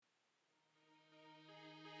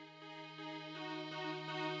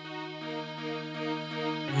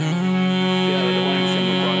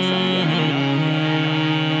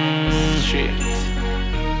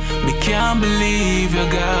believe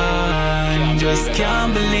you're gone. Just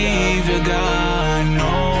can't believe you're gone.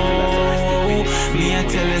 No, me I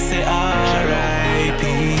tell you say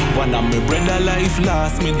R.I.P. One of my brother life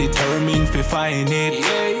lost, me determined to find it.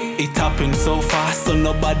 It happened so fast, so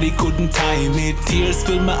nobody couldn't time it. Tears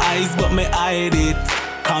fill my eyes, but me hide it.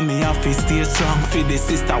 Cause me have to stay strong for the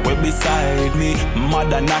sister way beside me.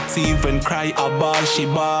 Mother not even cry a ball, she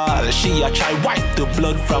ball. She a try wipe the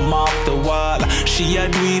blood from off the wall. She a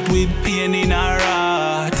do it with pain in her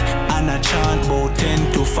heart. And I chant about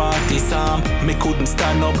 10 to 40 psalm. Me couldn't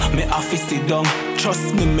stand up, me have to sit down.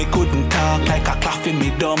 Trust me couldn't talk like a cloth in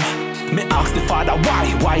me dumb. Me ask the father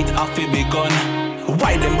why it have to be gone.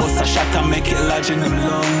 Why them bust a shot and make it lodge in them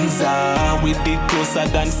lungs? We did closer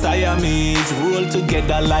than Siamese. Roll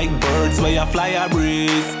together like birds where you fly a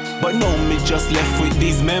breeze. But now me just left with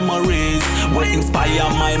these memories what inspire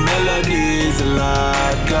my melodies.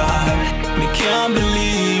 Lord God, me can't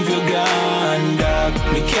believe you're gone, dog.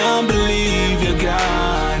 Me can't believe you're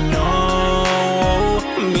gone, no.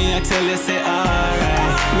 Me I tell you say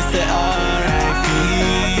alright, me say R.I.P.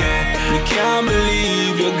 Yeah. Me can't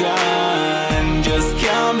believe you're gone. Just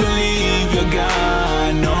can't believe you're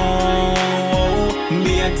gone, no.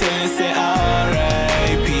 Me I tell you say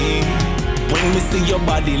R.I.P. When me see your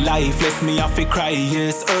body lifeless, me have to cry,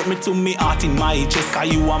 yes. Hurt me to me heart in my chest,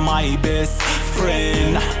 cause you are my best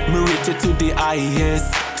friend. Me rate you to the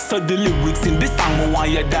highest. So the lyrics in this song, me want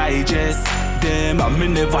you digest them. Me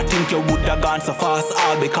never think you would have gone so fast.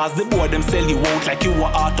 All because the boy them sell you out like you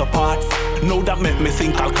were auto parts. Now that make me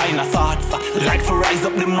think all kind of thoughts. Like for rise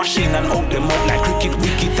up the machine and out them out like cricket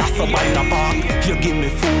wicket as a by the park. You give me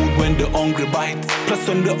food when the hungry bite. Plus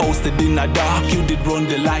when the house the dinner dark, you did run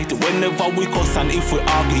the light. Whenever we cuss and if we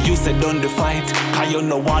argue, you said done the fight. Cause you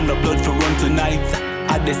no want the blood for run tonight.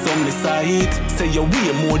 At the sunny side, say you're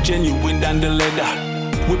way more genuine than the leather.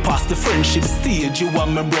 We passed the friendship stage, you are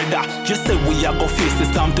my brother. You said we are go face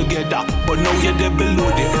this time together. But now you're there below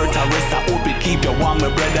the earth, I rest. I hope it keep you warm, my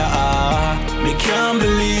brother. Me can't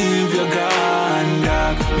believe you're gone,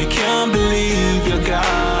 dog. Me can't believe you're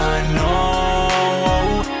gone, no.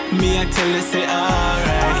 Me I tell you say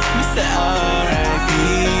alright, me say R.I.P.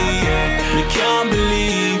 Yeah. Me can't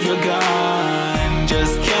believe you're gone.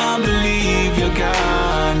 Just can't believe you're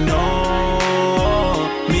gone, no.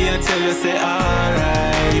 Me I tell you say alright.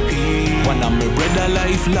 One of my brother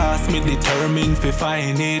life lost, me determined to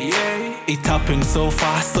find it. It happened so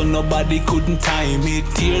fast, so nobody couldn't time it.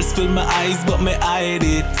 Tears fill my eyes, but me hide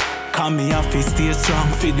it. Cause me have to stay strong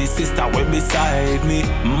for the sister way beside me.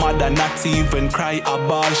 Mother not even cry a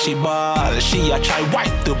ball, she ball. She a try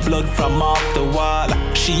wipe the blood from off the wall.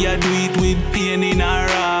 She a do it with pain in her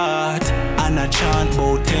heart. And I chant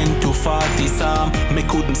about 10 to 40 psalm. Me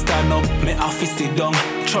couldn't stand up, me have to sit down.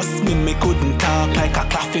 Trust me couldn't talk like a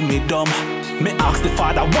cloth in me dumb. Me ask the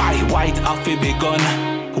father why it have to be gone.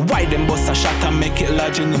 Why them bust a shot and make it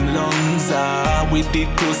lodge in them lungs? We did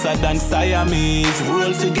closer than Siamese.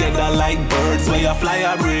 Roll together like birds where you fly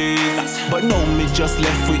a breeze. But now me just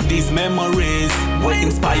left with these memories what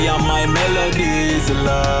inspire my melodies.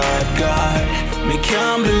 Lord God, me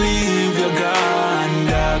can't believe you're gone,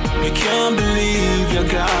 dog. Me can't believe you're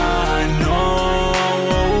gone,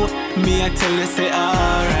 no. Me I tell you say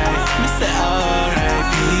alright, me say alright.